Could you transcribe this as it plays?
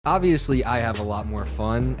Obviously, I have a lot more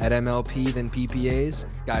fun at MLP than PPAs.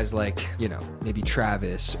 Guys like, maybe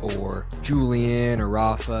Travis or Julian or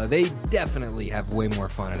Rafa, they definitely have way more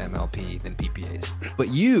fun at MLP than PPAs. But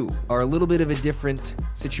you are a little bit of a different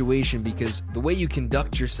situation because the way you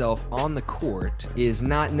conduct yourself on the court is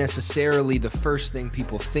not necessarily the first thing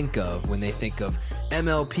people think of when they think of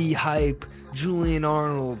MLP hype, Julian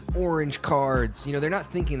Arnold, orange cards. They're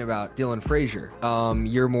not thinking about Dylan Frazier.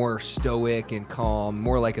 You're more stoic and calm,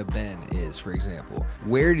 more like a Ben is, for example.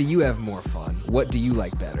 Where do you have more fun? What do you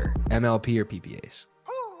like better, MLP or PPAs?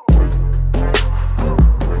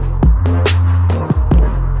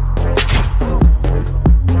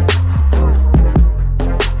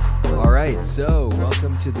 All right, so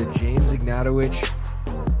welcome to the James Ignatowich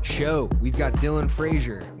Show. We've got Dylan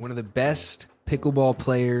Frazier, one of the best pickleball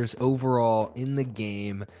players overall in the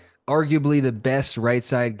game, arguably the best right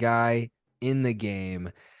side guy in the game.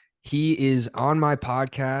 He is on my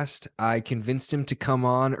podcast. I convinced him to come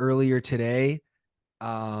on earlier today.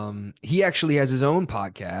 He actually has his own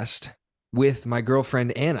podcast with my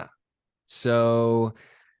girlfriend, Anna. So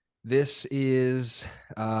this is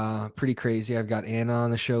pretty crazy. I've got Anna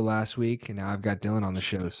on the show last week, and now I've got Dylan on the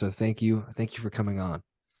show. So thank you. Thank you for coming on.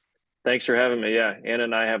 Thanks for having me. Yeah, Anna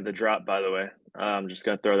and I have the drop, by the way. Just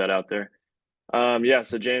gonna throw that out there.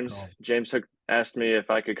 So James asked me if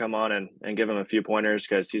I could come on and give him a few pointers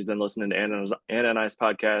because he's been listening to Anna and I's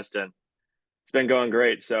podcast and it's been going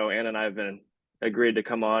great. So Anna and I have been agreed to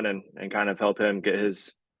come on and kind of help him get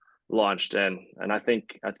his launched. And I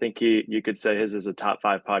think you could say his is a top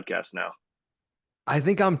 5 podcast now. I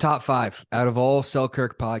think I'm top 5 out of all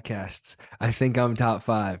Selkirk podcasts. I think I'm top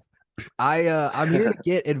 5. I'm here to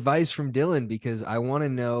get advice from Dylan because I want to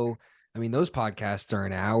know. I mean, those podcasts are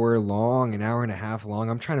an hour long, an hour and a half long.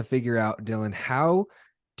 I'm trying to figure out, Dylan, how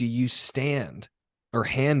do you stand or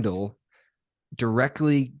handle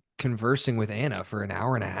directly conversing with Anna for an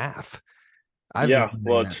hour and a half? I've been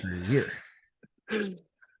doing that for a year.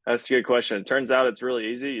 That's a good question. It turns out it's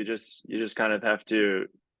really easy. You just kind of have to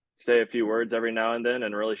say a few words every now and then,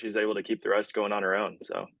 and really she's able to keep the rest going on her own.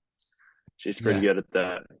 So she's pretty good at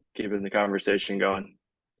that, keeping the conversation going.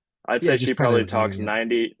 I'd say she probably talks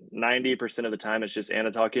 90% of the time. It's just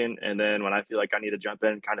Anna talking. And then when I feel like I need to jump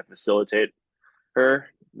in, kind of facilitate her,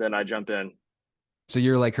 then I jump in. So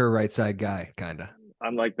you're like her right side guy, kind of.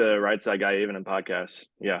 I'm like the right side guy, even in podcasts.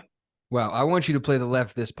 Yeah. Wow. I want you to play the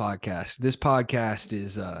left this podcast. This podcast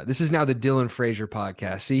is this is now the Dylan Frazier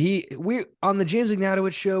podcast. See, we on the James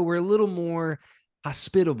Ignatowich Show, we're a little more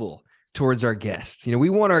hospitable towards our guests.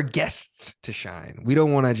 We want our guests to shine. We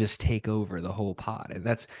don't want to just take over the whole pod. And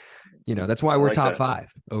that's why we're top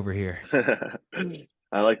 5 over here.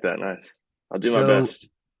 I like that. Nice. I'll do my best.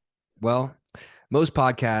 Well, most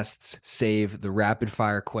podcasts save the rapid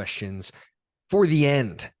fire questions for the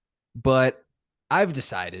end, but I've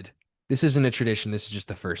decided this isn't a tradition. This is just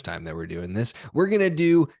the first time that we're doing this. We're going to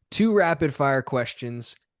do 2 rapid fire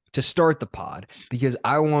questions to start the pod because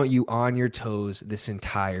I want you on your toes this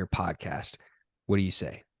entire podcast. What do you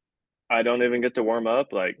say? I don't even get to warm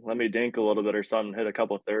up. Like, let me dink a little bit or something, hit a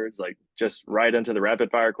couple of thirds, like just right into the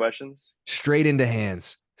rapid fire questions. Straight into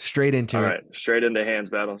hands. Straight into it. All right. Straight into hands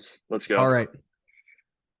battles. Let's go. All right.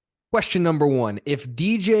 Question number 1. If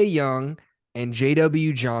DJ Young and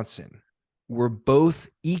JW Johnson were both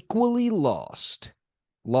equally lost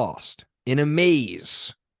in a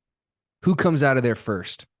maze, who comes out of there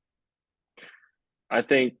first? I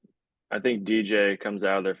think DJ comes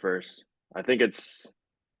out of there first. I think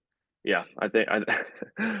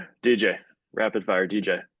DJ, rapid fire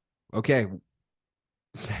DJ. Okay.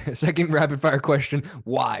 Second rapid fire question.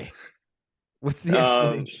 Why? What's the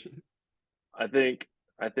explanation? I think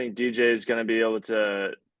DJ is going to be able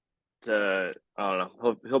to I don't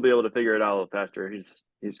know. He'll be able to figure it out a little faster. He's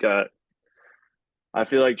got. I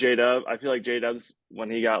feel like J-Dub's when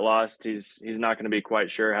he got lost, he's not going to be quite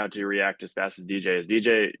sure how to react as fast as DJ is.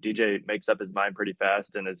 DJ makes up his mind pretty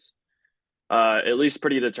fast and is at least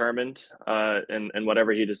pretty determined in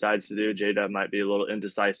whatever he decides to do. J-Dub might be a little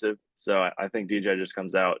indecisive, so I think DJ just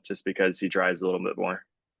comes out just because he tries a little bit more.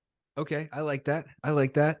 Okay, I like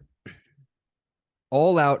that.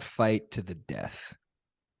 All out fight to the death.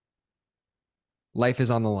 Life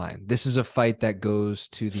is on the line. This is a fight that goes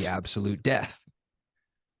to the absolute death.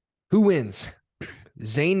 Who wins?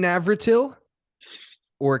 Zane Navratil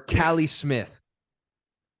or Callie Smith?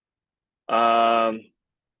 I'm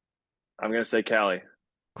going to say Callie.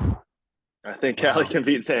 I think Callie can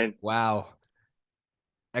beat Zane. Wow.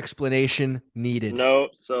 Explanation needed. No,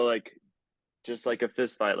 so like just like a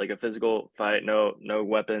fist fight, like a physical fight, no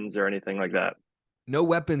weapons or anything like that. No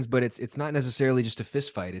weapons, but it's not necessarily just a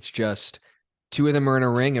fist fight. It's just Two of them are in a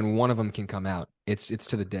ring, and one of them can come out. It's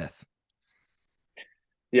to the death.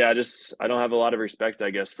 Yeah, I don't have a lot of respect, I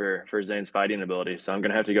guess, for Zane's fighting ability. So I'm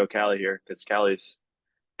gonna have to go Callie here because Callie's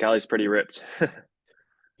pretty ripped.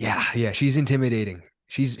 Yeah, she's intimidating.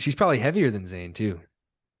 She's probably heavier than Zane too.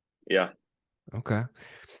 Yeah. Okay.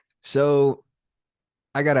 So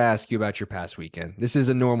I got to ask you about your past weekend. This is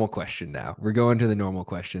a normal question now. We're going to the normal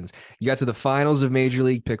questions. You got to the finals of Major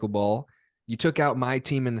League Pickleball. You took out my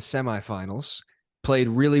team in the semifinals, played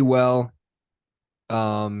really well.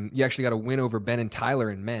 You actually got a win over Ben and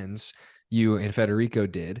Tyler in men's. You and Federico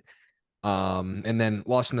did. And then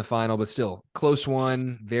lost in the final, but still close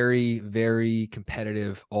one, very, very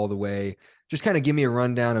competitive all the way. Just kind of give me a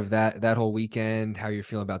rundown of that whole weekend, how you're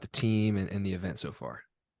feeling about the team and the event so far.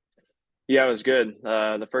 Yeah, it was good.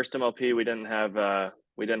 The first MLP we didn't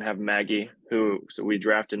have Maggie, so we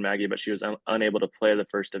drafted Maggie, but she was unable to play the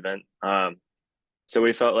first event. So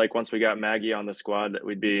we felt like once we got Maggie on the squad that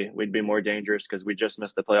we'd be more dangerous because we just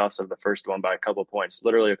missed the playoffs of the first one by a couple points,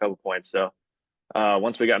 literally a couple points. So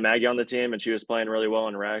once we got Maggie on the team and she was playing really well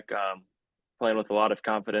in rec, playing with a lot of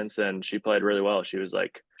confidence, and she played really well. She was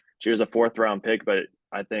a fourth round pick, but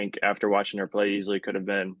I think after watching her play, easily could have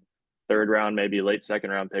been third round, maybe late second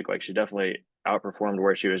round pick. Like she definitely outperformed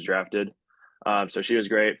where she was drafted. So she was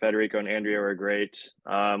great. Federico and Andrea were great.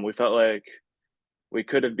 We felt like we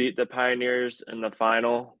could have beat the Pioneers in the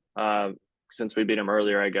final since we beat them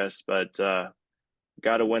earlier, I guess. But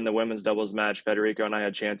got to win the women's doubles match. Federico and I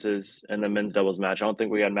had chances in the men's doubles match. I don't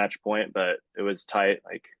think we had match point, but it was tight.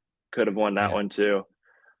 Like could have won that Yeah. one too.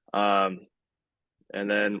 And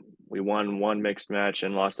then we won one mixed match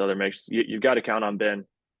and lost the other mixed. You've got to count on Ben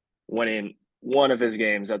winning one of his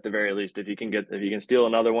games at the very least. If you can steal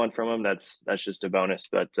another one from him, that's just a bonus.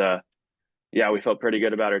 But yeah, we felt pretty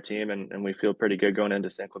good about our team, and we feel pretty good going into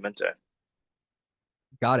San Clemente.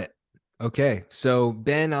 Got it. Okay. So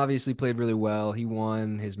Ben obviously played really well. He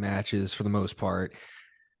won his matches for the most part.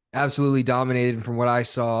 Absolutely dominated from what I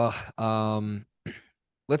saw.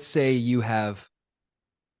 Let's say you have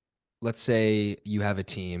a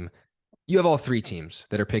team. You have all three teams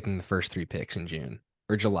that are picking the first three picks in June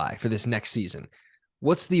or July for this next season.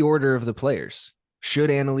 What's the order of the players?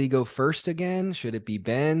 Should Annalie go first again? Should it be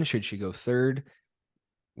Ben? Should she go third?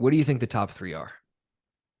 What do you think the top three are?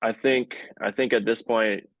 I think at this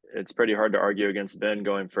point it's pretty hard to argue against Ben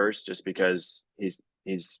going first, just because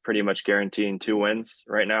he's pretty much guaranteeing 2 wins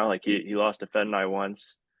right now. Like he lost to Fed and I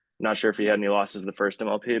once. Not sure if he had any losses the first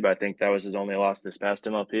MLP, but I think that was his only loss this past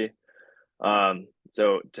MLP.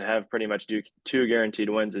 So to have pretty much two guaranteed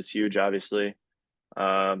wins is huge, obviously.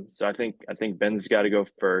 So I think Ben's got to go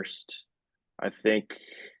first. I think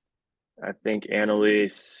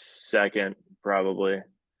Annalie second probably,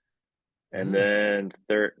 and then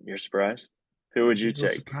third. You're surprised? Who would I'm you a little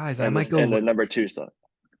take? surprised. I And might this and go the number two slot.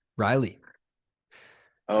 Riley.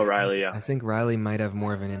 Oh, Riley, yeah. I think Riley might have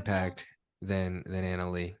more of an impact than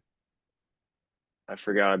Annalie. I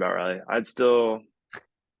forgot about Riley. I'd still,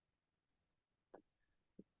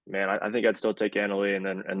 man, I think I'd still take Annalie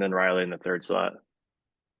and then Riley in the third slot.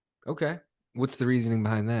 Okay. What's the reasoning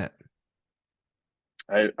behind that?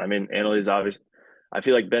 I mean, Annalie's obvious. I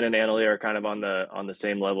feel like Ben and Annalie are kind of on the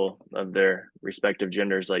same level of their respective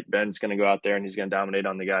genders. Like Ben's going to go out there and he's going to dominate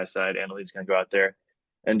on the guy's side. Annalie's going to go out there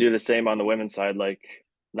and do the same on the women's side. Like,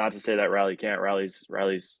 not to say that Riley can't.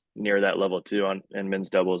 Riley's near that level too in men's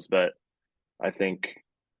doubles, but I think,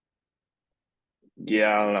 yeah,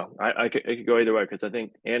 I don't know. It could go either way because I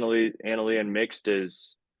think Annalie and mixed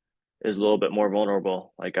is a little bit more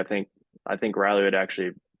vulnerable. Like I think Riley would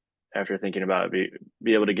actually, after thinking about it,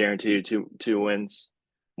 be able to guarantee you two wins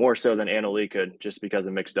more so than Annalie could, just because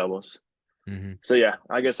of mixed doubles. Mm-hmm. So yeah,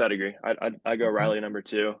 I guess I'd agree. I go Okay. Riley number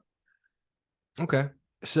two. Okay.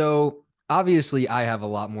 So obviously, I have a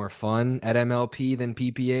lot more fun at MLP than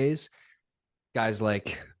PPAs. Guys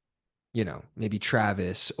like, maybe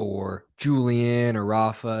Travis or Julian or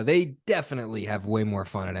Rafa, they definitely have way more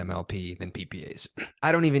fun at MLP than PPAs.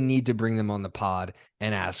 I don't even need to bring them on the pod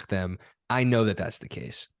and ask them. I know that that's the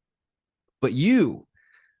case. But you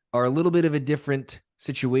are a little bit of a different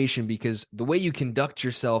situation because the way you conduct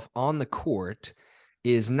yourself on the court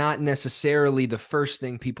is not necessarily the first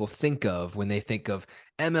thing people think of when they think of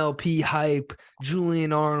MLP hype,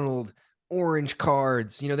 Julian Arnold, orange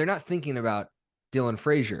cards. They're not thinking about Dylan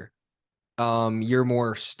Frazier. You're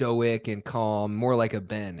more stoic and calm, more like a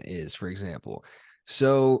Ben is, for example.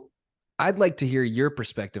 So I'd like to hear your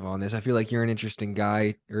perspective on this. I feel like you're an interesting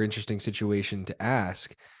guy or interesting situation to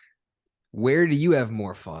ask. Where do you have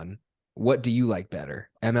more fun? What do you like better,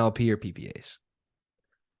 MLP or PPAs?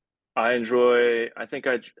 I think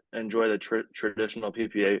I enjoy the traditional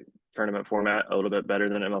PPA tournament format a little bit better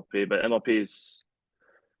than MLP, but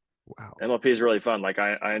Wow. MLP is really fun. Like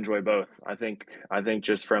I enjoy both. I think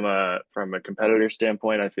just from a competitor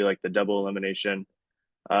standpoint, I feel like the double elimination,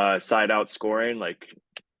 side out scoring, like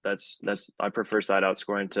that's I prefer side out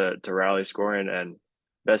scoring to rally scoring, and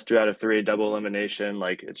best 2 out of 3 double elimination.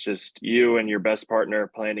 Like it's just you and your best partner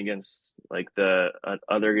playing against like the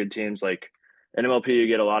other good teams. Like in MLP, you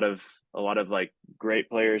get a lot of like great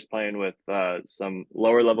players playing with some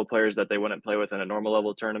lower level players that they wouldn't play with in a normal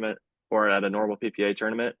level tournament or at a normal PPA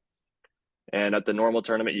tournament. And at the normal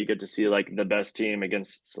tournament, you get to see like the best team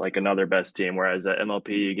against like another best team. Whereas at MLP,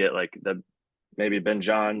 you get like the maybe Ben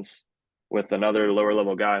Johns with another lower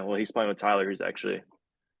level guy. Well, he's playing with Tyler, who's actually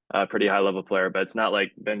a pretty high level player, but it's not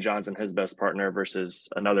like Ben Johns and his best partner versus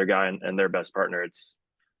another guy and their best partner. It's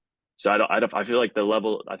so I feel like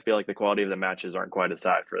I feel like the quality of the matches aren't quite as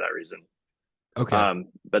high for that reason. Okay.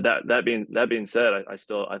 But that being said, I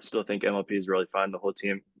still think MLP is really fun. The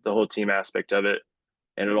whole team aspect of it,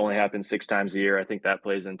 and it only happens 6 times a year. I think that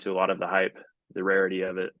plays into a lot of the hype, the rarity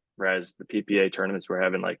of it. Whereas the PPA tournaments, we're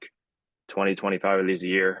having like 20, 25 of these a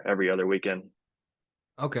year, every other weekend.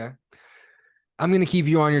 Okay. I'm going to keep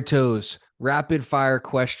you on your toes. Rapid fire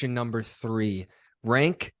question number 3.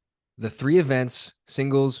 Rank the 3 events: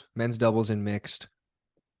 singles, men's doubles, and mixed.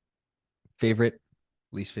 Favorite,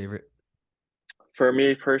 least favorite? For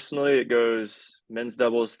me personally, it goes men's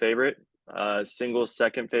doubles favorite, singles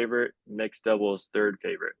second favorite, mixed doubles third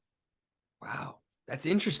favorite. Wow. That's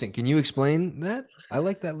interesting. Can you explain that? I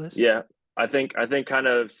like that list. Yeah, I think kind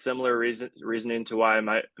of similar reasoning to why I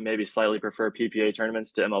might maybe slightly prefer PPA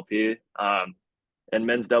tournaments to MLP. And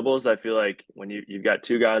men's doubles, I feel like when you've got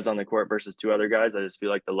 2 guys on the court versus 2 other guys, I just feel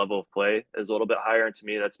like the level of play is a little bit higher. And to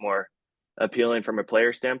me, that's more appealing from a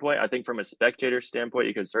player standpoint. I think from a spectator standpoint,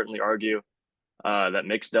 you could certainly argue that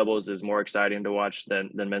mixed doubles is more exciting to watch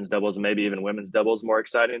than men's doubles, and maybe even women's doubles more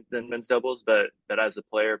exciting than men's doubles. But as a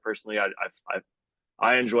player personally,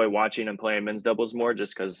 I enjoy watching and playing men's doubles more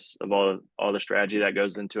just because of all the strategy that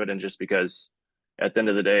goes into it, and just because at the end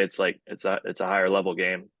of the day, it's like it's a higher level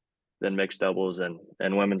game than mixed doubles and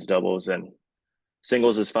women's doubles. And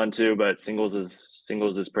singles is fun too, but singles is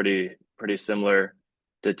pretty similar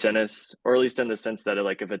to tennis, or at least in the sense that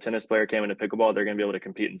like if a tennis player came into pickleball, they're going to be able to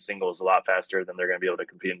compete in singles a lot faster than they're going to be able to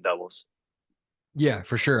compete in doubles. Yeah,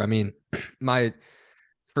 for sure. I mean, my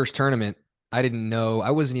first tournament, I didn't know. I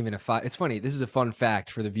wasn't even a five. It's funny. This is a fun fact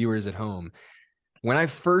for the viewers at home. When I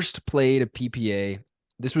first played a PPA,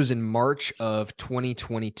 this was in March of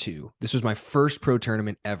 2022. This was my first pro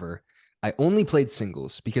tournament ever. I only played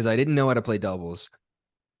singles because I didn't know how to play doubles.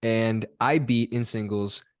 And I beat in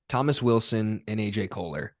singles Thomas Wilson and AJ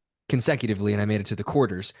Kohler consecutively, and I made it to the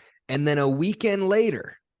quarters. And then a weekend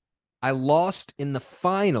later, I lost in the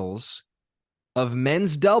finals of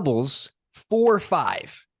men's doubles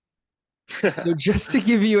 4-5. So just to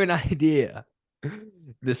give you an idea,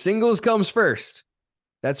 the singles comes first.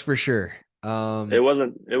 That's for sure. It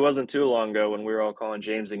wasn't too long ago when we were all calling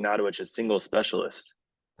James Ignatowich a single specialist.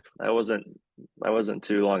 That wasn't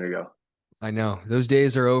too long ago. I know those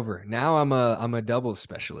days are over. Now I'm a doubles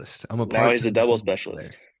specialist. I'm a Now he's a part-time double singles player.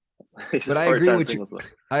 specialist. He's But a I agree part-time with singles.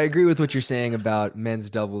 I agree with what you're saying about men's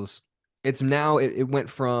doubles. It's now it went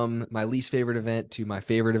from my least favorite event to my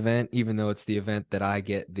favorite event, even though it's the event that I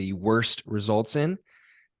get the worst results in.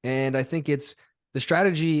 And I think the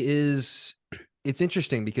strategy is it's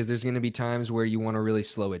interesting because there's going to be times where you want to really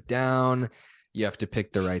slow it down. You have to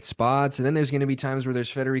pick the right spots. And then there's going to be times where there's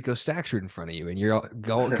Federico Staxford in front of you and you're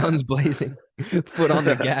guns blazing, foot on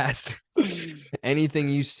the gas. Anything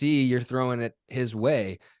you see, you're throwing it his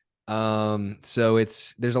way. So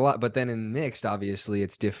there's a lot, but then in mixed, obviously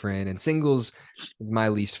it's different. And singles, my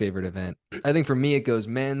least favorite event. I think for me, it goes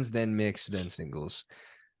men's, then mixed, then singles.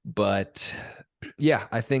 But yeah,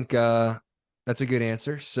 I think that's a good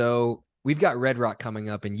answer. So we've got Red Rock coming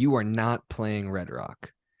up, and you are not playing Red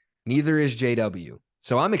Rock. Neither is JW.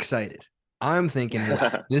 So I'm excited. I'm thinking,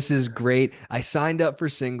 wow, this is great. I signed up for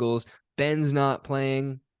singles. Ben's not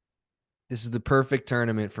playing. This is the perfect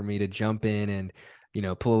tournament for me to jump in and,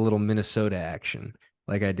 pull a little Minnesota action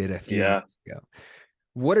like I did a few weeks ago.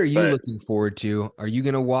 What are you looking forward to? Are you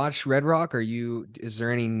going to watch Red Rock? Is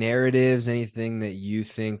there any narratives, anything that you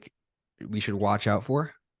think we should watch out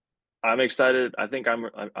for? I'm excited. I think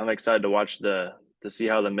I'm excited to watch to see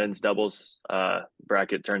how the men's doubles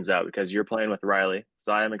bracket turns out, because you're playing with Riley.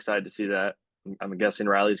 So I am excited to see that. I'm guessing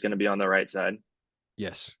Riley's going to be on the right side.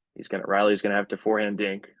 Yes. Riley's going to have to forehand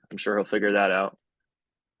dink. I'm sure he'll figure that out.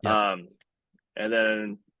 Yep. And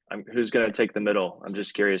then who's going to take the middle? I'm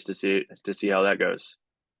just curious to see how that goes.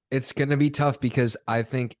 It's going to be tough because I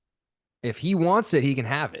think if he wants it, he can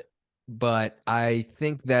have it. but I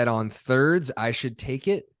think that on thirds, I should take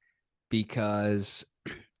it because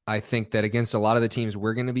I think that against a lot of the teams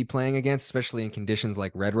we're going to be playing against, especially in conditions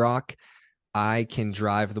like Red Rock, I can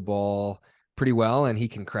drive the ball pretty well and he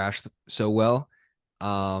can crash so well.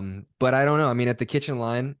 But I don't know. I mean, at the kitchen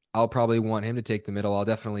line, I'll probably want him to take the middle. I'll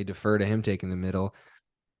definitely defer to him taking the middle.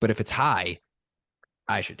 But if it's high,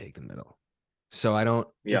 I should take the middle. So I don't,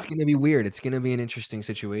 Yeah, it's going to be weird. It's going to be an interesting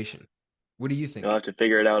situation. What do you you'll think? have to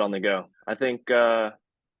figure it out on the go. I think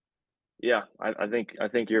yeah, I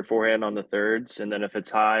think your forehand on the thirds, and then if it's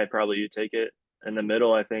high, probably you take it. In the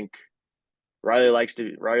middle, I think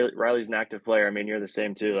Riley's an active player. I mean, you're the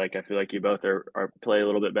same too. Like I feel like you both are play a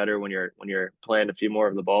little bit better when you're playing a few more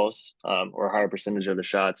of the balls, or a higher percentage of the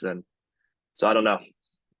shots. And so I don't know.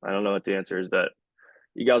 I don't know what the answer is, but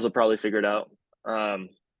you guys will probably figure it out. Do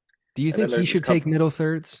you And then think he there's a should take couple. middle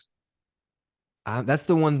thirds? That's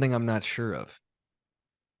the one thing I'm not sure of.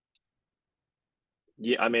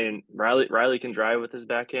 Yeah, I mean Riley can drive with his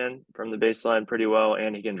backhand from the baseline pretty well,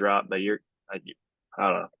 and he can drop. But I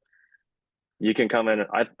don't know. You can come in.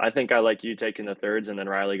 I think I like you taking the thirds and then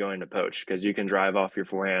Riley going to poach because you can drive off your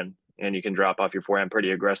forehand and you can drop off your forehand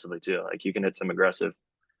pretty aggressively too. Like you can hit some aggressive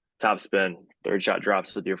top spin, third shot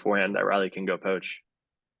drops with your forehand that Riley can go poach.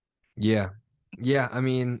 Yeah. Yeah. I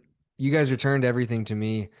mean, you guys returned everything to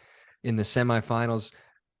me in the semifinals.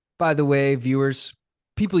 By the way, viewers,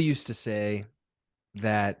 people used to say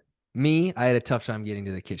that I had a tough time getting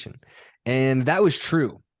to the kitchen. And that was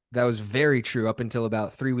true. That was very true up until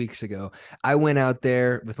about 3 weeks ago. I went out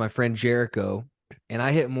there with my friend Jericho and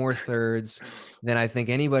I hit more thirds than I think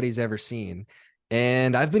anybody's ever seen.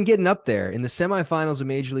 And I've been getting up there. In the semifinals of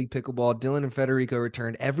Major League Pickleball, Dylan and Federico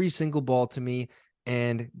returned every single ball to me.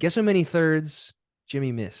 And guess how many thirds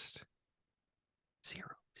Jimmy missed? Zero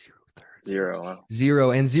thirds. Zero. Huh?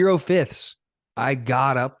 Zero and zero fifths. I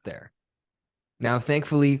got up there. Now,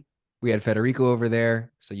 thankfully, we had Federico over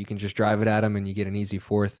there, so you can just drive it at him and you get an easy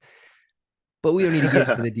fourth. But we don't need to get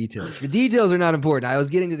into the details. The details are not important. I was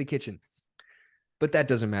getting to the kitchen, but that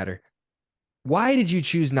doesn't matter. Why did you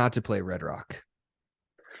choose not to play Red Rock?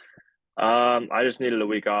 I just needed a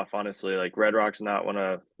week off, honestly. Like Red Rock's not one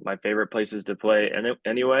of my favorite places to play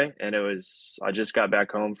anyway. And I just got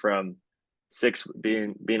back home from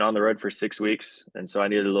being on the road for 6 weeks. And so I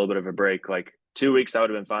needed a little bit of a break. Like 2 weeks, I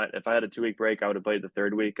would have been fine. If I had a 2 week break, I would have played the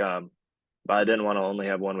third week. But I didn't want to only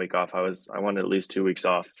have 1 week off. I wanted at least 2 weeks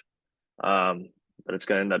off. But it's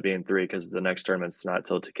going to end up being three because the next tournament's not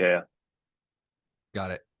till Takea.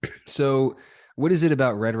 Got it. So, what is it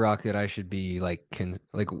about Red Rock that I should be like, because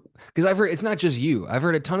I've heard it's not just you. I've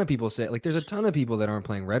heard a ton of people say, like, there's a ton of people that aren't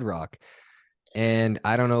playing Red Rock, and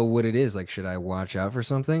I don't know what it is. Like, should I watch out for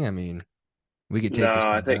something? I mean, we could No, take this I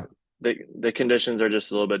one think out. the conditions are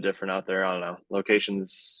just a little bit different out there. I don't know.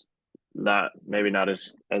 Locations maybe not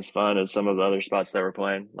as fun as some of the other spots that we're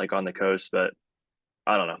playing, like on the coast, but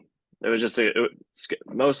I don't know. It was just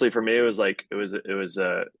mostly for me. It was like it was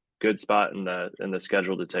a good spot in the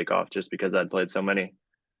schedule to take off just because I'd played so many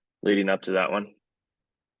leading up to that one.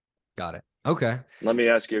 Got it. Okay. Let me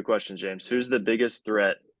ask you a question, James. Who's the biggest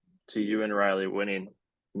threat to you and Riley winning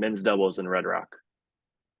men's doubles in Red Rock?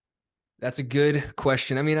 That's a good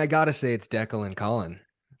question. I mean, I gotta say it's Declan and Colin.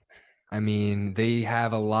 I mean, they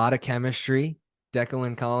have a lot of chemistry. Declan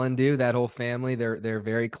and Colin do. That whole family, they're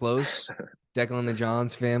very close. Declan and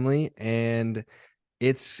John's family, and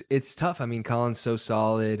it's tough. I mean, Colin's so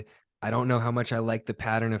solid. I don't know how much I like the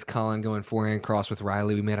pattern of Colin going forehand cross with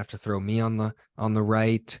Riley. We might have to throw me on the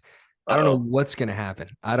right. I don't know Uh-oh. what's gonna happen.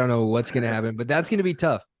 I don't know what's gonna happen, but that's gonna be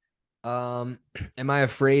tough. Am I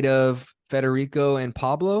afraid of Federico and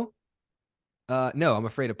Pablo? No, I'm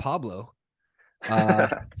afraid of Pablo. Uh,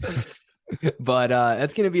 but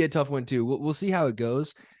that's going to be a tough one too. We'll see how it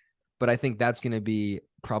goes, but I think that's going to be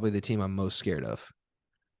probably the team I'm most scared of.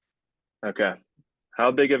 Okay.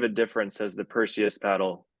 How big of a difference has the Perseus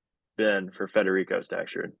paddle been for Federico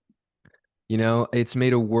Stackshard? You know, it's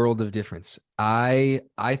made a world of difference. I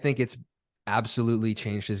think it's absolutely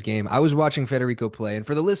changed his game. I was watching Federico play, and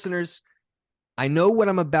for the listeners, I know what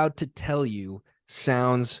I'm about to tell you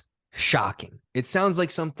sounds shocking. It sounds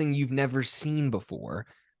like something you've never seen before,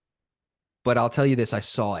 but I'll tell you this, I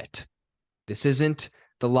saw it. This isn't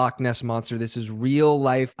the Loch Ness Monster. This is real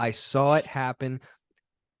life. I saw it happen.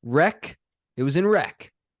 Rec, it was in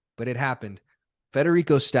rec, but it happened.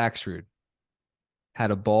 Federico Staxrud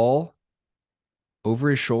had a ball over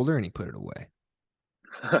his shoulder and he put it away.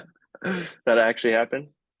 That actually happened?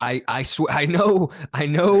 I swear, I know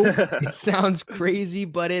it sounds crazy,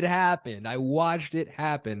 but it happened. I watched it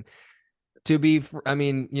happen. I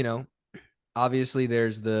mean, you know, obviously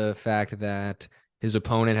there's the fact that his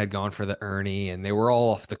opponent had gone for the Ernie, and they were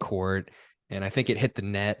all off the court. And I think it hit the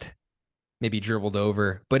net, maybe dribbled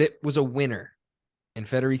over, but it was a winner, and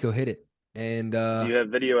Federico hit it. And Do you have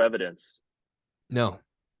video evidence? no,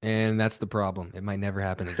 and that's the problem. It might never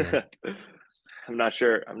happen again. I'm not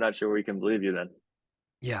sure. I'm not sure we can believe you then.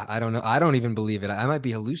 Yeah, I don't know. I don't even believe it. I might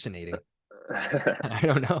be hallucinating. I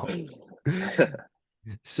don't know. The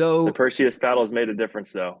So Perseus battle has made a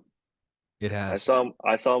difference, though. it I has. saw him.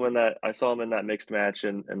 I saw him in that. I saw him in that mixed match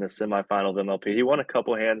in the semifinal of MLP. He won a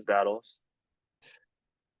couple hands battles.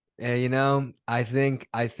 You know, I think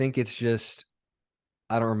it's just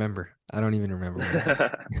I don't remember. I don't even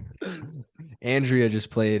remember. Andrea just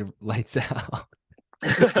played lights out.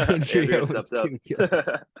 Andrea Andrea was steps up. too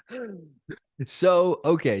good. So,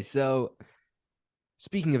 okay, so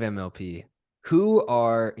speaking of MLP, who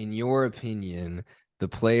are, in your opinion, the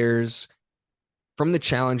players from the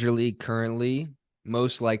Challenger League currently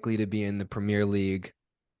most likely to be in the Premier League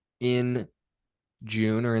in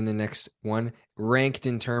June or in the next one, ranked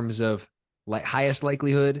in terms of like highest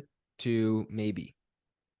likelihood to maybe?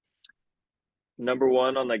 Number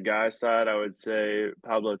one on the guy side, I would say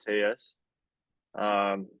Pablo Tellez.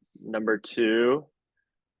 Number two,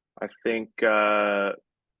 I think I'm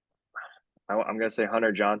gonna say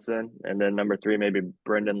Hunter Johnson, and then number three maybe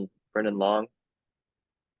Brendan Long.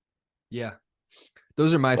 Yeah.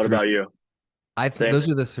 Those are my What three. about you? I think Same. those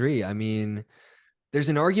are the three. I mean, there's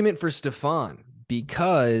an argument for Stefan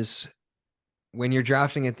because when you're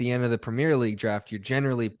drafting at the end of the Premier League draft, you're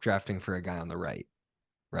generally drafting for a guy on the right,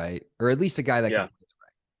 right? Or at least a guy that Yeah.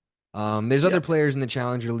 can. There's Yeah. other players in the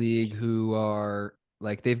Challenger League who are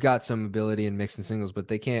like they've got some ability in mixed and singles, but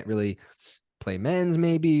they can't really play men's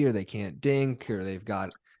maybe, or they can't dink, or they've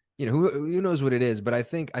got, who knows what it is. But I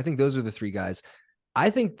think those are the three guys. I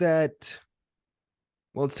think that,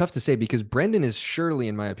 well, it's tough to say because Brendan is surely,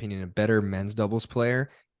 in my opinion, a better men's doubles player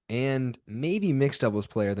and maybe mixed doubles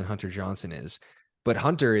player than Hunter Johnson is. But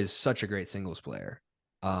Hunter is such a great singles player.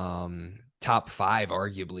 Top 5,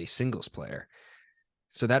 arguably, singles player.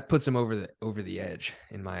 So that puts him over the edge,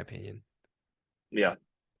 in my opinion. Yeah.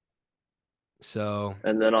 So,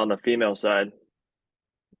 And then on the female side,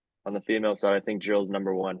 I think Jill's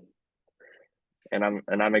number one. And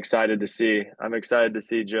I'm excited to see. I'm excited to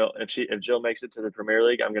see Jill. If Jill makes it to the Premier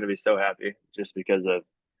League, I'm going to be so happy just because of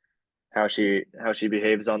how she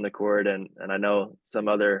behaves on the court, and I know some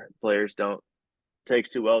other players don't take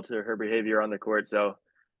too well to her behavior on the court. So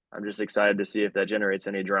I'm just excited to see if that generates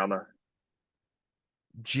any drama.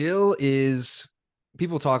 Jill is.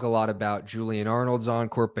 People talk a lot about Julian Arnold's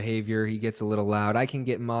on-court behavior. He gets a little loud. I can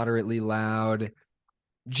get moderately loud.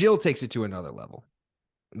 Jill takes it to another level.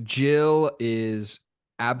 Jill is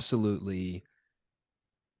absolutely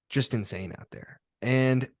just insane out there.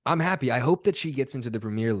 And I'm happy. I hope that she gets into the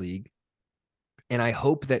Premier League. And I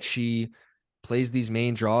hope that she plays these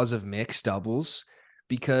main draws of mixed doubles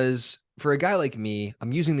because for a guy like me,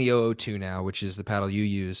 I'm using the 002 now, which is the paddle you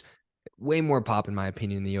use. Way more pop, in my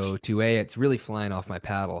opinion, than the 002A. It's really flying off my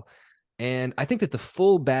paddle. And I think that the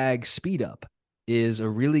full bag speed up is a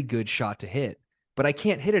really good shot to hit, but I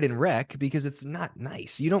can't hit it in rec because it's not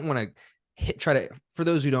nice. You don't want to for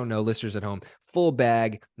those who don't know, listeners at home, full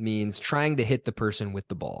bag means trying to hit the person with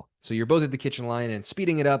the ball. So you're both at the kitchen line and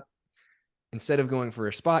speeding it up. Instead of going for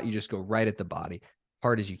a spot, you just go right at the body,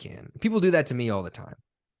 hard as you can. People do that to me all the time.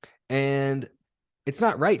 And it's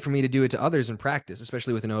not right for me to do it to others in practice,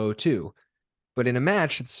 especially with an 002. But in a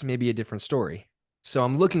match, it's maybe a different story. So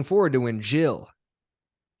I'm looking forward to when Jill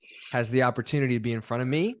has the opportunity to be in front of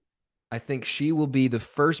me. I think she will be the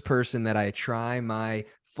first person that I try my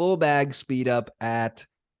full bag speed up at,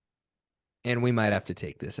 and we might have to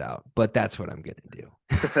take this out, but that's what I'm going to do.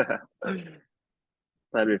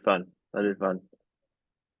 That'd be fun. That'd be fun.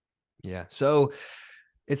 Yeah. So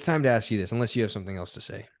it's time to ask you this, unless you have something else to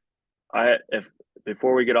say.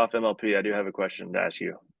 Before we get off MLP, I do have a question to ask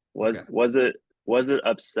you. Was it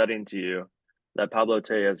upsetting to you that Pablo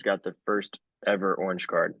Tellez got the first ever orange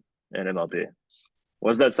card in MLP?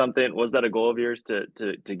 Was that a goal of yours to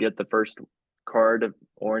get the first card of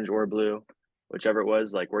orange or blue, whichever it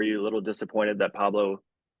was? Like, were you a little disappointed that Pablo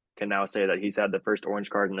can now say that he's had the first orange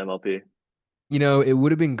card in MLP? It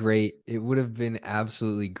would have been great. It would have been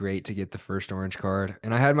absolutely great to get the first orange card.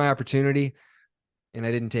 And I had my opportunity and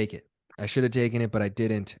I didn't take it. I should have taken it, but I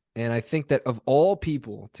didn't. And I think that of all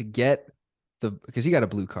people to get because he got a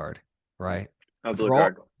blue card, right? A blue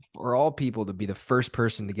card. For all people to be the first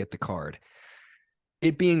person to get the card,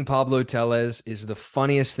 it being Pablo Tellez is the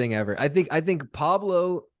funniest thing ever. I think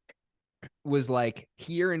Pablo was like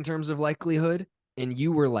here in terms of likelihood, and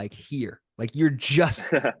you were like here. Like you're just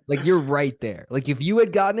like you're right there. Like if you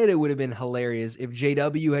had gotten it, it would have been hilarious. If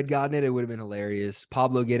JW had gotten it, it would have been hilarious.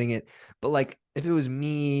 Pablo getting it. But like if it was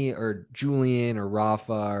me or Julian or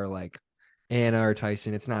Rafa or like Anna or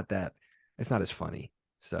Tyson, it's not as funny.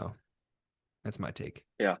 So that's my take.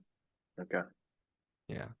 Yeah. Okay.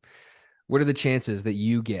 Yeah. What are the chances that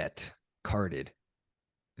you get carded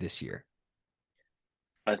this year?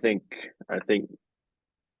 I think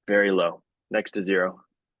very low, next to zero.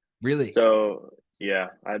 Really? So yeah,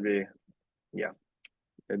 I'd be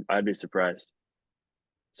surprised.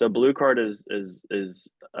 So blue card is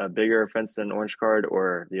a bigger offense than orange card,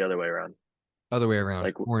 or the other way around? Other way around.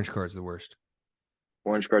 Like Orange card's the worst.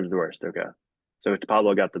 orange card is the worst. Okay. So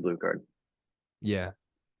Pablo got the blue card. Yeah.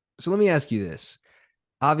 So let me ask you this.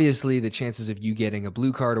 Obviously, the chances of you getting a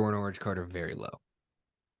blue card or an orange card are very low.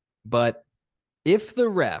 But if the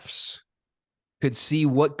refs could see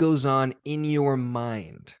what goes on in your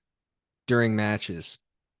mind during matches,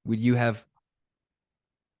 would you have?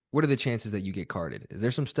 What are the chances that you get carded? Is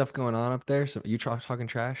there some stuff going on up there? So are you talking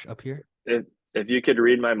trash up here? If you could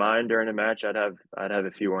read my mind during a match, I'd have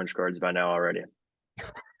a few orange cards by now already.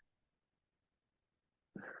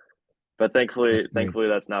 But thankfully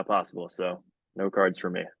that's not possible. So no cards for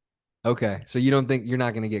me. Okay, so you don't think you're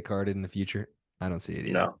not going to get carded in the future? I don't see it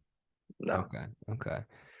either. No. Okay.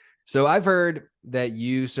 So I've heard that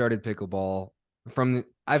you started pickleball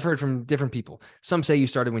I've heard from different people. Some say you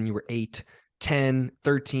started when you were 8, 10,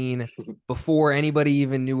 13, before anybody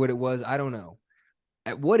even knew what it was. I don't know.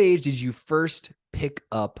 At what age did you first pick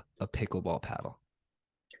up a pickleball paddle?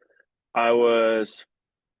 I was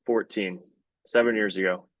 14, 7 years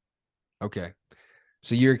ago. Okay.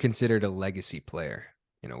 So you're considered a legacy player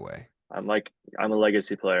in a way. I'm a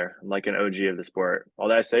legacy player. I'm like an OG of the sport.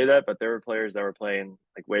 Although I say that, but there were players that were playing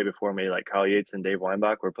like way before me, like Kyle Yates and Dave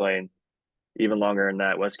Weinbach were playing even longer than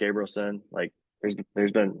that. Wes Gabrielson, like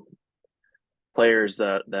there's been players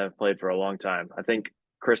that have played for a long time. I think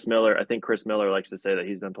Chris Miller. Likes to say that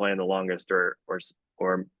he's been playing the longest, or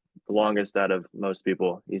the longest out of most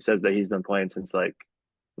people. He says that he's been playing since like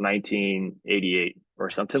 1988 or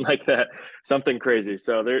something like that, something crazy.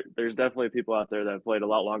 So there's definitely people out there that have played a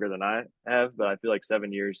lot longer than I have, but I feel like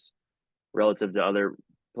 7 years relative to other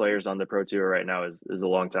players on the Pro Tour right now is a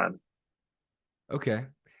long time. Okay.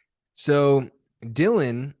 So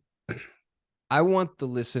Dylan, I want the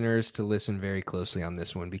listeners to listen very closely on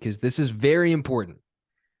this one because this is very important.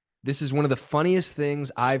 This is one of the funniest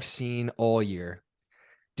things I've seen all year.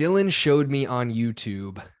 Dylan showed me on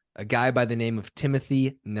YouTube a guy by the name of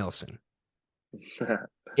Timothy Nelson,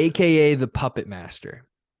 aka the Puppet Master.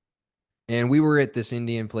 And we were at this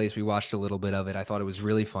Indian place. We watched a little bit of it. I thought it was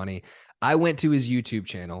really funny. I went to his YouTube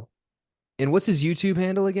channel. And what's his YouTube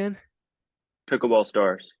handle again? Pickleball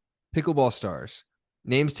Stars. Pickleball Stars.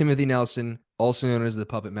 Name's Timothy Nelson, also known as the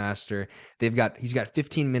Puppet Master. He's got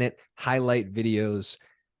 15-minute highlight videos.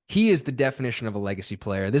 He is the definition of a legacy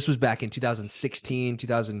player. This was back in 2016,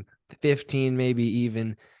 2015, maybe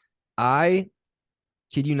even. I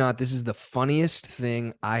kid you not, this is the funniest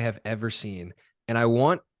thing I have ever seen. And I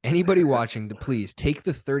want anybody watching to please take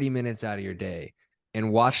the 30 minutes out of your day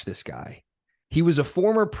and watch this guy. He was a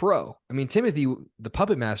former pro. I mean, Timothy, the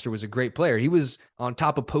Puppet Master, was a great player. He was on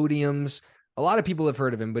top of podiums. A lot of people have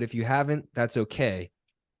heard of him, but if you haven't, that's okay.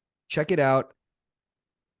 Check it out.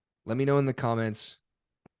 Let me know in the comments.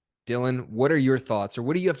 Dylan, what are your thoughts, or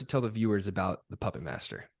what do you have to tell the viewers about the Puppet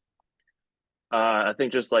Master? I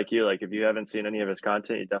think just like you, like if you haven't seen any of his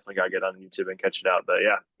content, you definitely got to get on YouTube and catch it out. But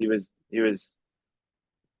yeah, he was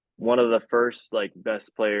one of the first like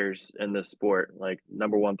best players in the sport, like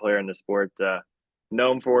number one player in the sport,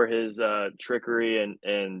 known for his trickery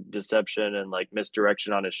and deception and like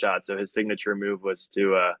misdirection on his shot. So his signature move was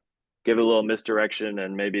to give a little misdirection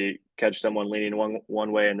and maybe catch someone leaning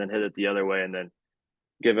one way and then hit it the other way and then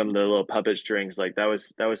give him the little puppet strings. Like that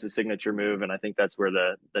was his signature move, and I think that's where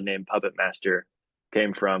the name Puppet Master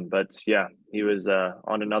came from. But yeah, he was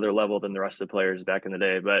on another level than the rest of the players back in the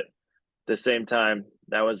day. But at the same time,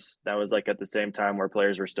 that was like at the same time where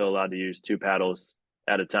players were still allowed to use two paddles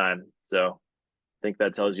at a time. So I think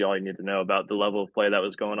that tells you all you need to know about the level of play that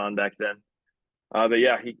was going on back then. But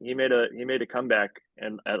yeah, he made a comeback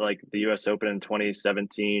and at like the U.S. Open in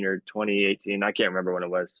 2017 or 2018. I can't remember when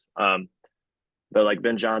it was. But like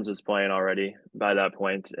Ben Johns was playing already by that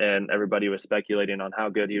point, and everybody was speculating on how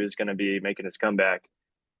good he was going to be making his comeback.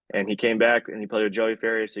 And he came back and he played with Joey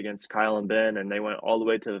Farias against Kyle and Ben, and they went all the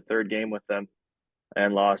way to the third game with them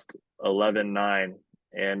and lost 11-9.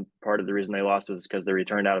 And part of the reason they lost was because they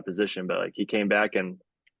returned out of position. But like he came back and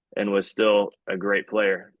was still a great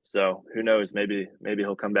player. So who knows? Maybe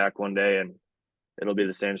he'll come back one day and it'll be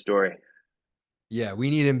the same story. Yeah, we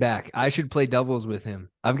need him back. I should play doubles with him.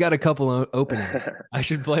 I've got a couple openings. I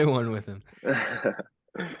should play one with him.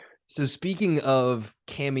 So speaking of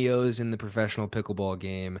cameos in the professional pickleball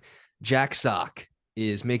game, Jack Sock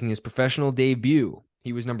is making his professional debut.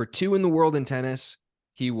 He was number 2 in the world in tennis.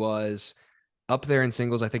 He was up there in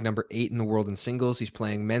singles, I think number 8 in the world in singles. He's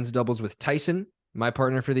playing men's doubles with Tyson, my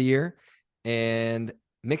partner for the year, and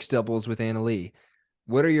mixed doubles with Anna Lee.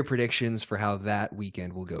 What are your predictions for how that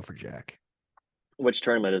weekend will go for Jack? Which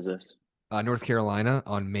tournament is this? North Carolina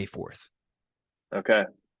on May 4th. Okay.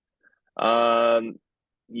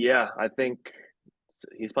 Yeah, I think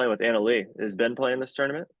he's playing with Anna Lee. Is Ben playing this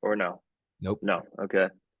tournament or no? Nope. No. Okay.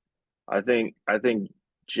 I think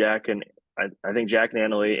Jack and I think Jack and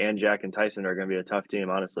Anna Lee and Jack and Tyson are going to be a tough team,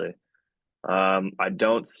 honestly. I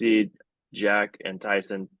don't see Jack and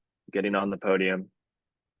Tyson getting on the podium.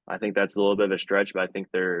 I think that's a little bit of a stretch, but I think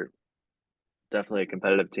they're definitely a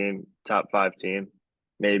competitive team, top 5 team,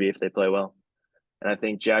 maybe if they play well. And I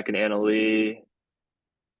think Jack and Anna Lee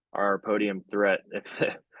are a podium threat. If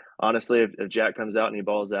honestly, if Jack comes out and he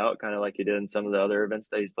balls out, kind of like he did in some of the other events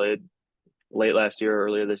that he's played late last year or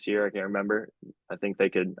earlier this year, I can't remember. I think they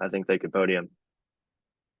could podium.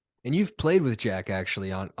 And you've played with Jack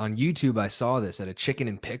actually on YouTube. I saw this at a Chicken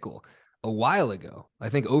and Pickle a while ago. I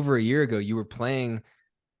think over a year ago, you were playing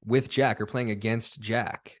with Jack or playing against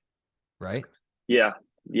Jack, right? Yeah.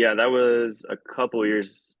 Yeah, that was a couple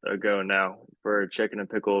years ago now for a Chicken and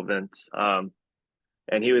Pickle event.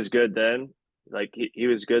 And he was good then. Like he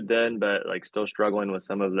was good then, but like still struggling with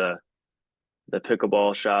some of the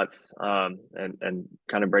pickleball shots, and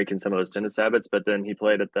kind of breaking some of those tennis habits. But then he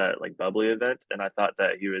played at that like bubbly event, and I thought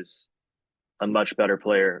that he was a much better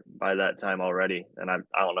player by that time already. And I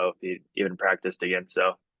don't know if he even practiced again. So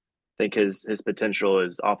I think his potential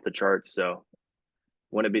is off the charts. So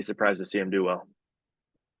wouldn't be surprised to see him do well.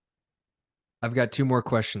 I've got 2 more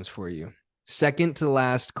questions for you. Second to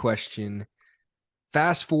last question.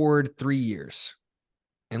 Fast forward 3 years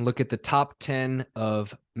and look at the top 10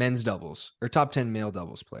 of men's doubles or top 10 male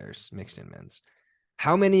doubles players, mixed in men's.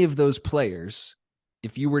 How many of those players,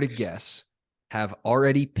 if you were to guess, have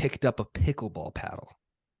already picked up a pickleball paddle?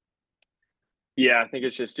 Yeah, I think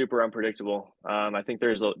it's just super unpredictable. I think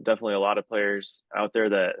there's definitely a lot of players out there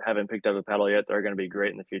that haven't picked up a paddle yet that are going to be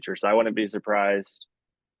great in the future. So I wouldn't be surprised.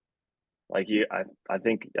 Like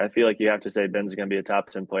I feel like you have to say Ben's going to be a top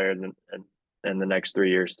 10 player in the next 3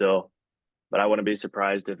 years still. But I wouldn't be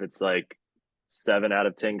surprised if it's like 7 out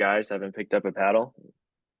of 10 guys haven't picked up a paddle.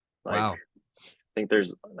 Like Wow. I think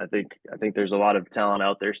there's a lot of talent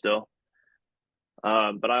out there still.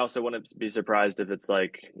 But I also wouldn't be surprised if it's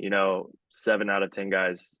like, 7 out of 10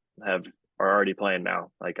 guys are already playing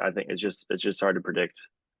now. Like I think it's just hard to predict.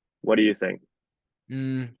 What do you think?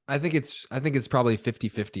 I think it's probably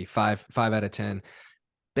 50-50, 5 out of 10.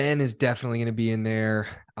 Ben is definitely going to be in there.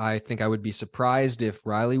 I think I would be surprised if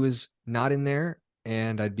Riley was not in there,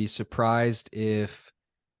 and I'd be surprised if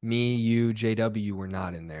me, you, JW were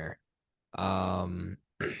not in there.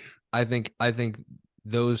 I think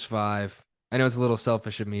those 5. I know it's a little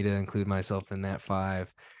selfish of me to include myself in that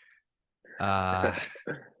 5.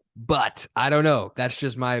 But I don't know. That's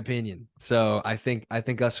just my opinion. So I think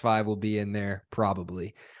us 5 will be in there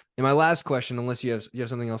probably. And my last question, unless you have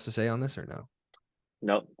something else to say on this or no?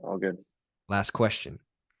 Nope, all good. Last question.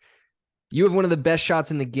 You have one of the best shots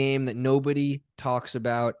in the game that nobody talks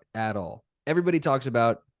about at all. Everybody talks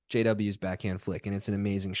about JW's backhand flick, and it's an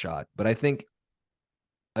amazing shot. But I think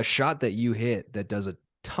a shot that you hit that does a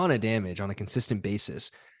ton of damage on a consistent basis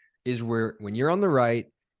is where when you're on the right,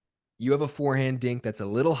 you have a forehand dink that's a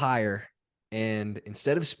little higher, and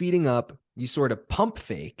instead of speeding up, you sort of pump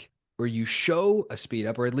fake, or you show a speed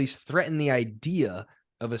up, or at least threaten the idea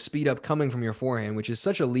of a speed up coming from your forehand, which is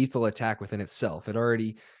such a lethal attack within itself. It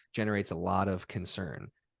already generates a lot of concern.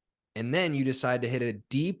 And then you decide to hit a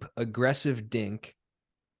deep, aggressive dink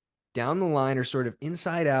down the line or sort of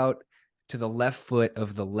inside out to the left foot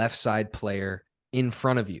of the left side player in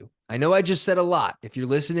front of you. I know I just said a lot. If you're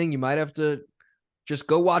listening, you might have to just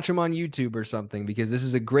go watch them on YouTube or something, because this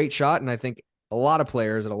is a great shot. And I think a lot of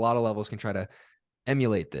players at a lot of levels can try to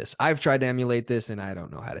emulate this. I've tried to emulate this and I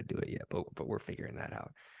don't know how to do it yet, but we're figuring that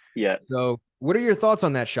out. Yeah. So what are your thoughts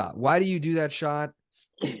on that shot? Why do you do that shot?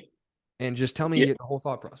 And just tell me the whole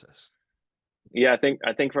thought process. Yeah,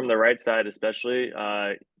 I think from the right side, especially,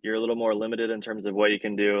 you're a little more limited in terms of what you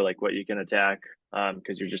can do, like what you can attack,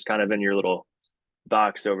 because you're just kind of in your little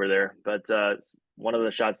box over there. But one of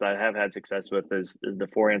the shots that I have had success with is the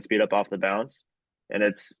forehand speed up off the bounce, and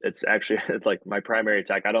it's actually like my primary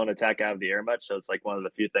attack. I don't attack out of the air much, so it's like one of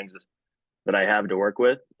the few things that I have to work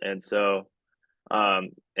with, and so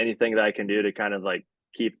Anything that I can do to kind of like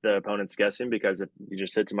keep the opponents guessing, because if you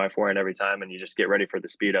just hit to my forehand every time and you just get ready for the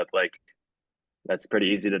speed up, like that's pretty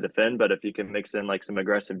easy to defend. But if you can mix in like some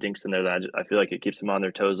aggressive dinks in there, I feel like it keeps them on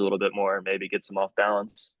their toes a little bit more, maybe gets them off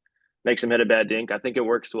balance, makes them hit a bad dink. I think it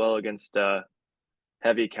works well against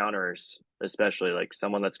heavy counters, especially like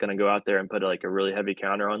someone that's going to go out there and put like a really heavy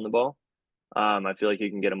counter on the ball. I feel like you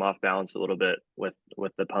can get them off balance a little bit with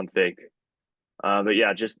the pump fake. But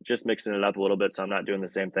yeah, just mixing it up a little bit, so I'm not doing the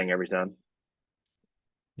same thing every time.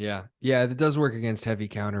 Yeah. Yeah, it does work against heavy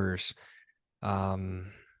counterers.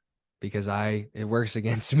 Because it works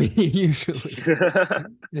against me usually.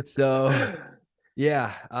 So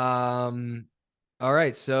yeah. All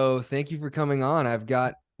right. So thank you for coming on. I've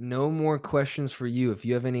got no more questions for you. If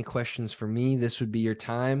you have any questions for me, this would be your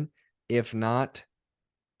time. If not,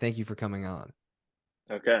 thank you for coming on.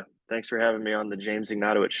 Okay. Thanks for having me on the James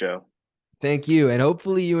Ignatowich Show. Thank you. And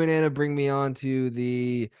hopefully you and Anna bring me on to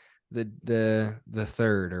the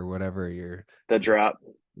third or whatever The drop.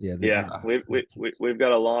 yeah, the Yeah, drop. we've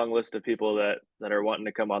got a long list of people that are wanting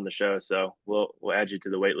to come on the show, so we'll add you to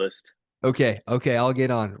the wait list. Okay. I'll get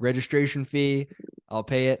on. Registration fee, I'll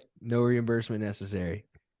pay it. No reimbursement necessary.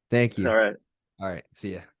 Thank you. All right. All right.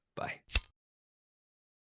 See ya. Bye.